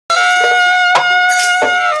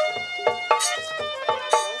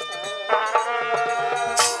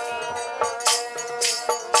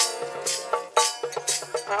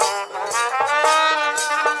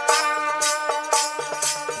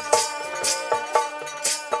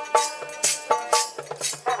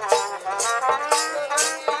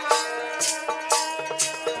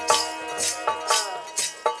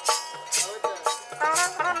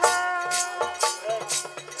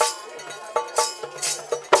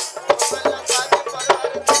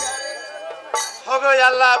ওগো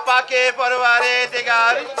আল্লাহ পাকে পরবারে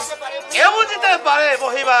দিগার কেউ বুঝতে পারে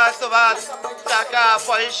মহিমা তোমার টাকা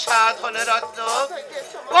পয়সা ধন রত্ন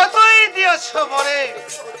কতই দিয়েছ মনে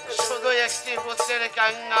শুধু একটি পুত্রের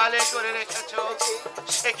কাঙ্গালে করে রেখেছ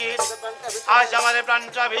সে কি আজ আমাদের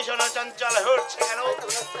প্রাণটা ভীষণ চঞ্চল হচ্ছে কেন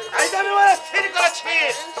তাই তো আমি স্থির করেছি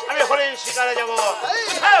আমি হরিণ শিকারে যাবো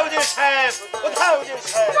কোথায় উজির সাহেব কোথায় উজির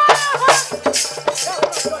সাহেব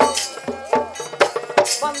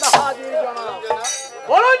বান্দা হাজির জনাব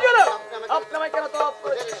বলুন জনাব আপনি আমাকে কেন তলব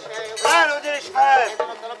করেছেন হ্যাঁ উজির সাহেব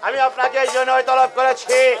আমি আপনাকে এই জন্যই তলব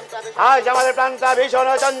করেছি আজ আমাদের প্রাণটা ভীষণ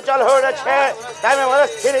চঞ্চল হয়ে উঠেছে তাই আমি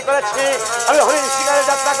স্থির করেছি আমি হরিণ শিকারে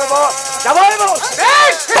যাত্রা করবো যাবো এবং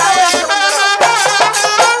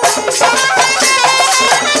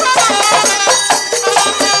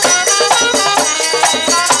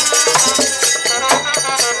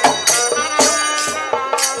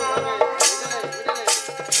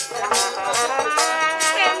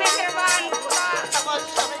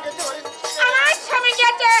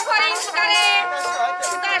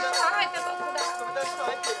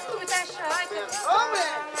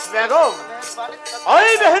বেগম ওই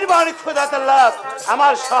মেহেরবানি খোদা তাআলা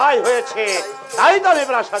আমার সহায় হয়েছে তাই তো আমি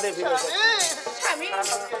প্রাসাদে ফিরেছি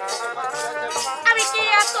আমি কি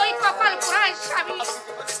এতই কপাল পোড়াই স্বামী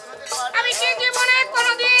আমি কি জীবনে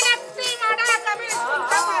কোনোদিন একটি মাডা খাবে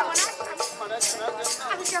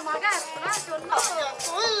আমি যে মাডা শোনার জন্য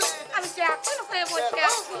আমি যে এখন হয়ে বসে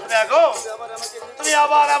আছি বেগম তুমি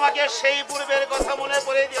আবার আমাকে সেই পূর্বের কথা মনে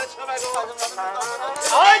পড়ে দিয়েছো বেগম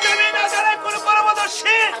ওই জমি না জানে কোন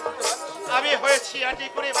পরমদর্শী আমি হয়েছি আটি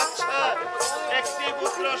করে বাচ্চা একটি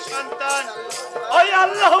পুত্র সন্তান ওই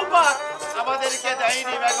আল্লাহ পাক আমাদেরকে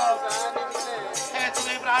দেয়নি বেগম হ্যাঁ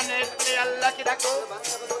তুমি প্রাণে খুলে আল্লাহকে ডাকো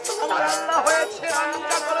আমার আল্লাহ হয়েছে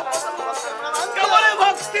রাঙ্গা করে কেবল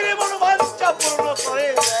ভক্তির মনোবাঞ্ছা পূর্ণ করে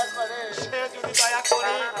সে যদি দয়া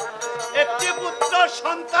করে একটি পুত্র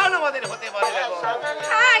সন্তান আমাদের হতে পারে বেগম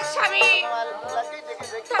হ্যাঁ স্বামী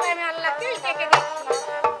তবে আমি আল্লাহকেই ডেকে দেখি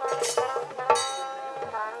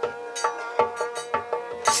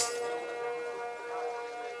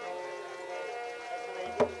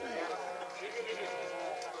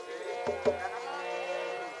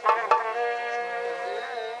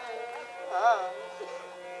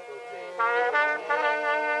Hey!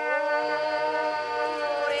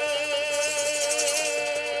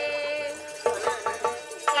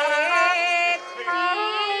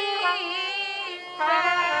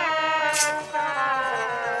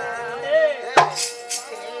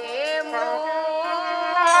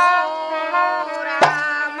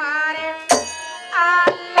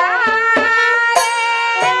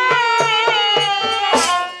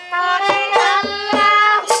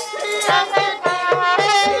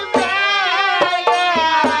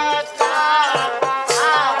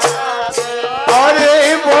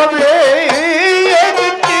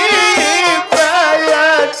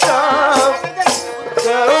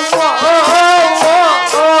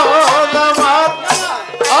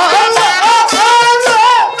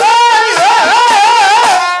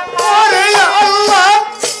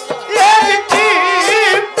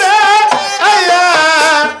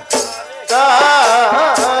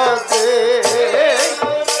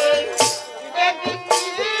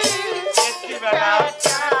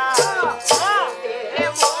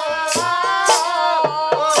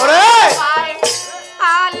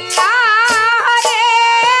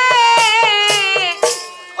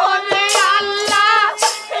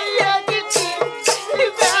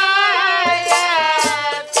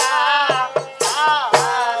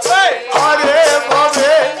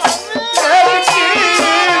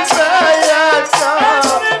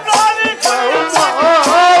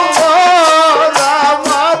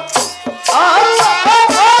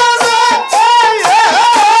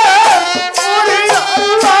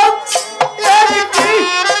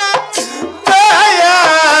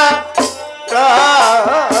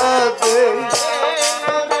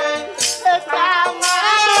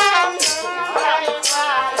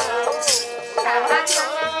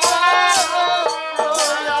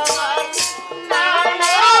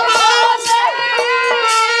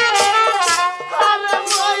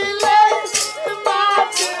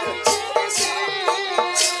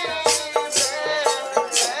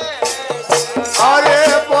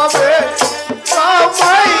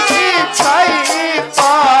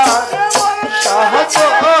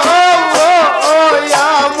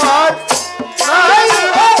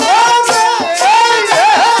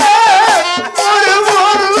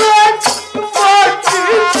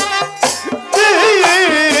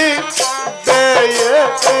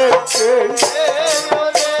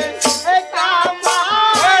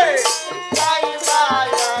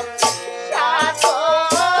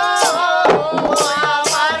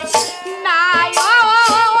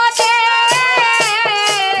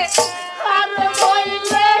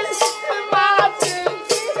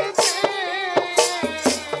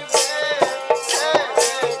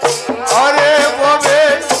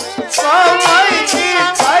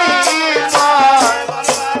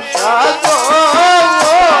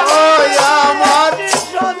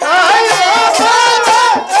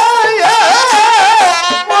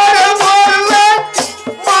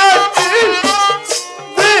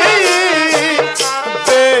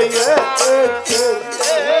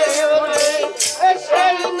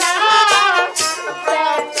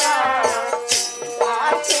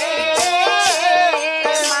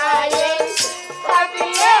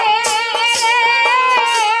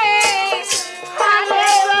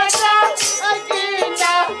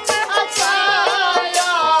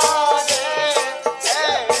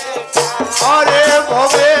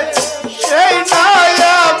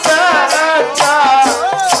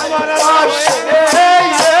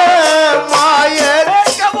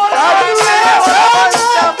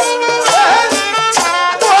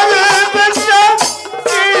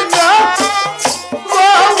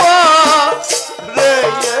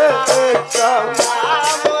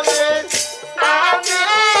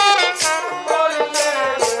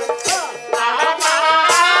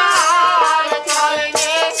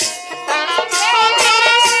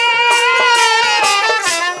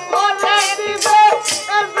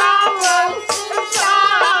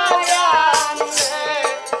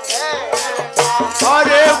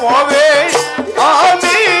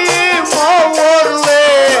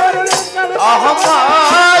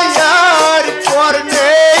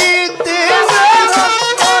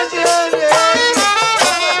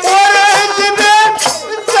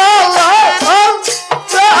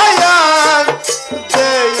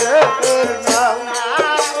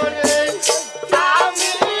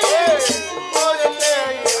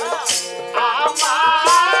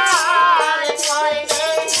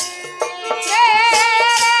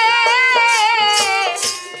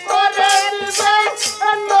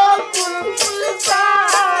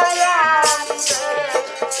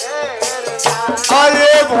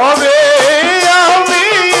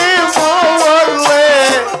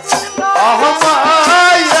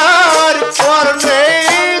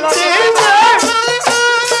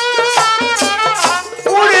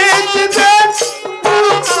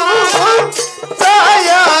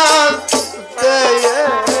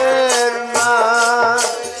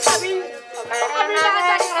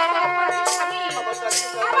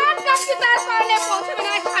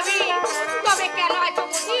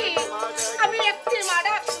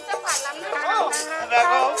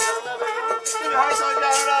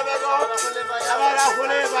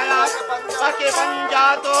 তাকে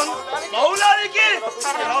পাঞ্জাতন মৌলারিকে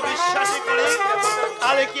অবিশ্বাসী করে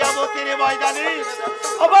কালে কিয়ামতের ময়দানে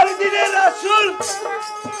আবার দিনের রাসূল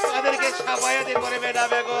তাদেরকে সাফায়াতে করবে না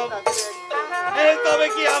বেগম। তবে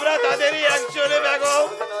কি আমরা তাদেরই একজনে বেগম?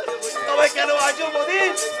 তবে কেন আজও বলি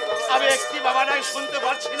আমি একটি বাবা ডাক শুনতে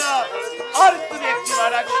পারছি না, আর তুমি একটি বাবা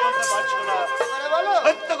ডাক শুনতে পারছো না?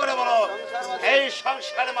 সত্য করে বলো, এই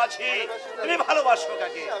সংসার মাঝে তুমি ভালোবাসো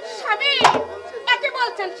কাকে? স্বামী, কাকে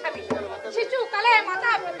বলছেন স্বামী? শিশুকালে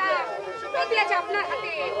মাতা পিতা দিয়েছে আপনার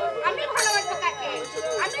হাতে, আমি ভালোবাসবো কাকে?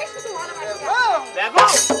 আমি শুধু ভালোবাসি। দেখো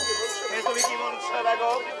তুমি কি বলছো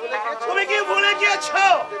দেখো, তুমি কি ভুলে গিয়েছো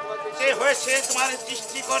সে হয়েছে তোমার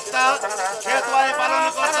সৃষ্টিকর্তা, সে তোমার পালন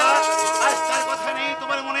কর্তা। আজ তার কথা নেই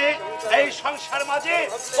তোমার মনে? এই সংসার মাঝে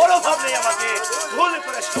কোনো ভাব নেই, আমাকে ভুল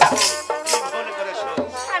করেছো, ভুল করেছো।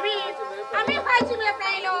 স্বামী, আমি ভাইজি মেয়ে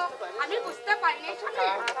পাইলো, আমি বুঝতে পারিনি স্বামী,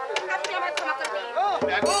 আপনি আমায় ক্ষমা করবেন।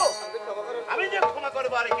 দেখো আমি যে ক্ষমা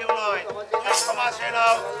করবো আর কেউ নয়, ক্ষমা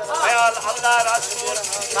চেলাম দয়াল আল্লাহ রাসূল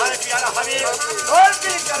তার পিয়ারা হাবিব নূর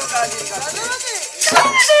কি কারো কাজী কাছে।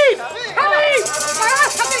 স্বামী, মারা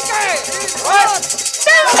স্বামীকে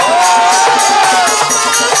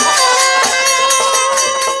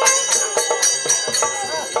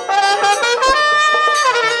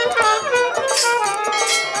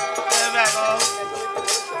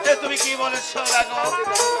তুমি কি বলেছো বেগম?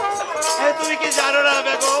 তুমি কি জানো না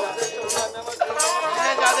বেগম,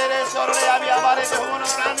 যাদের চরণে আমি আমার যৌবন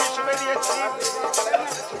প্রাণ হিসেবে দিয়েছি,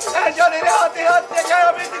 যাদের হাতে হাত থেকে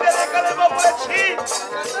আমি দিনের এখানে বলেছি,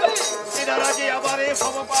 তিনারা যে আমার এই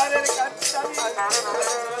ভবপারের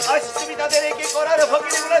আজ তুমি তাদের একে করার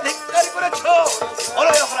ভগিনী বলে ধিক্কার করেছো,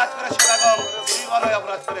 বড়ই অপরাধ করেছো বেগম, তুমি বড়ই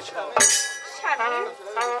অপরাধ করেছো। স্বামী,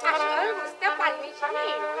 আসলে বুঝতে পারিনি স্বামী,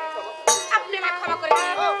 আপনি আমায় ক্ষমা করে দিন।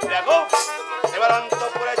 বেগম এবার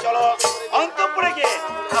অন্তঃপুরে চলো, অন্তঃপুরে গিয়ে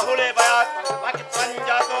তাহলে বায়াত বাকি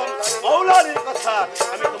পাঞ্জাতন মৌলালির কথা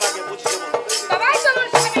আমি তোমাকে বুঝিয়ে বলবো। সবাই চলুন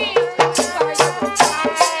স্বামী, সবাই চলুন।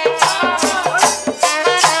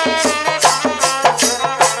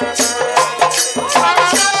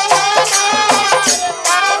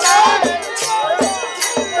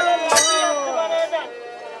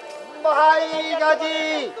 ভাই গাজী,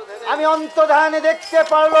 আমি অন্তর্ধানে দেখতে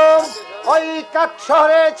পারলাম ওই কাক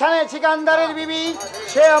শহরের ছানে সিকান্দারের বিবি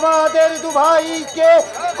সে আমাদের দু ভাইকে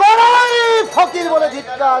কড়াই ফকির বলে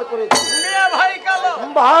ধিক্কার করেছে। ভাই কালো,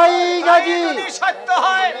 ভাই গাজী, যদি সত্য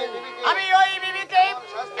হয় আমি ওই বিবিকে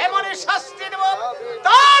এমনই শাস্তি দেব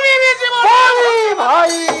তা বিবি জীবন।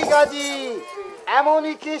 ভাই গাজী,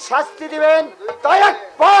 এমনই কি শাস্তি দিবেন তাই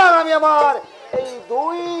একবার আমি আমার এই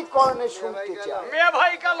দুই কর্ণে শুনতে চাই। মেয়ে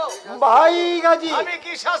ভাই কালো, ভাই গাজী, আমি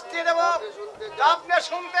কি শাস্তি দেব আপনি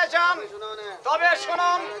শুনতে চান? তবে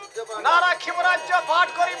শুনুন, না রাখিব রাজ্য পাঠ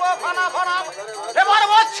করিব ফানা ফানা, এবার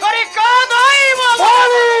বৎসরি কাঁদাইব।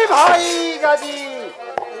 ভাই গাজী,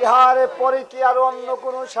 ইহার পরে কি আর অন্য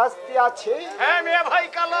কোন শাস্তি আছে? হ্যাঁ মেয়ে ভাই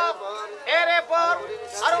কালো, এর পর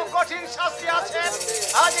আরো কঠিন শাস্তি আছে।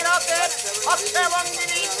 আজ রাতে অক্ষয় এবং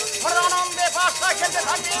দিদি আনন্দে পাশা খেলতে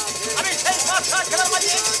থাকি, আমি সেই পাশা খেলার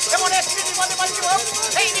মাঝে এমন একটি বিপদে বাঁচিব,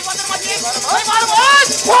 সেই বিপদের মাঝে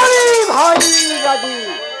ভাই গাজী,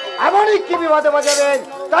 এমনই কি বিপদে বাজাবেন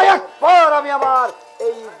তাই একবার আমি আমার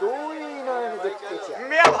এই দুই নয়ন দেখতে চাই।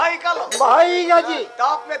 মেয়ে ভাই কালো, ভাই গাজী, তা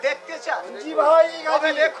আপনি দেখতে চান? জি ভাই তবে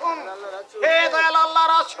গাজী। দেখুন, হে দয়াল আল্লাহ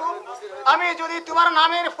রাসূল, আমি যদি তোমার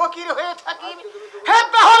নামের ফকির হয়ে থাকি, হে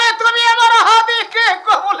তাহলে তুমি আমার হাদিকে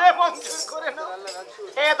কবুলে মঞ্জুর করে নাও।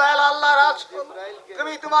 হে দয়াল আল্লাহ রাসূল,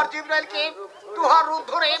 তুমি তোমার জিবরাইলকে দুহার রূপ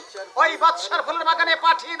ধরে ওই বাদশার ফুলের বাগানে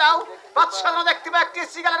পাঠিয়ে দাও। বাদশা যেন দেখতে পায় একটি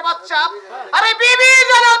সিগালের বাচ্চা, আরে বিবি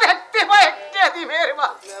যেন দেখতে পায় একটি ডিমের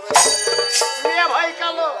বাচ্চা। মেয়ে ভাই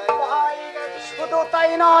কালো, শুধু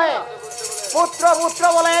তাই নয়, পুত্র পুত্র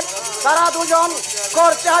বলে তারা দুজন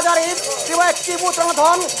করছে হাজারি শিব একটি পুত্র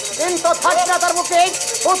ধন, কিন্তু থাকবে না তার মুখে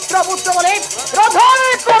পুত্র পুত্র বলে রধন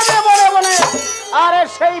করবে বলে বলে। আরে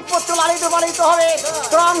সেই পুত্র লালিত পালিত হবে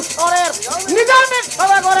ত্রাণস্বরের নিজামের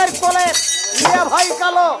সদাগরের কোলে। মেয়ে ভাই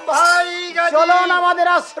কালো, ভাই চলুন আমাদের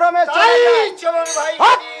আশ্রমে চলুন ভাই।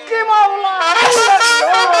 হক্কি মাওলা।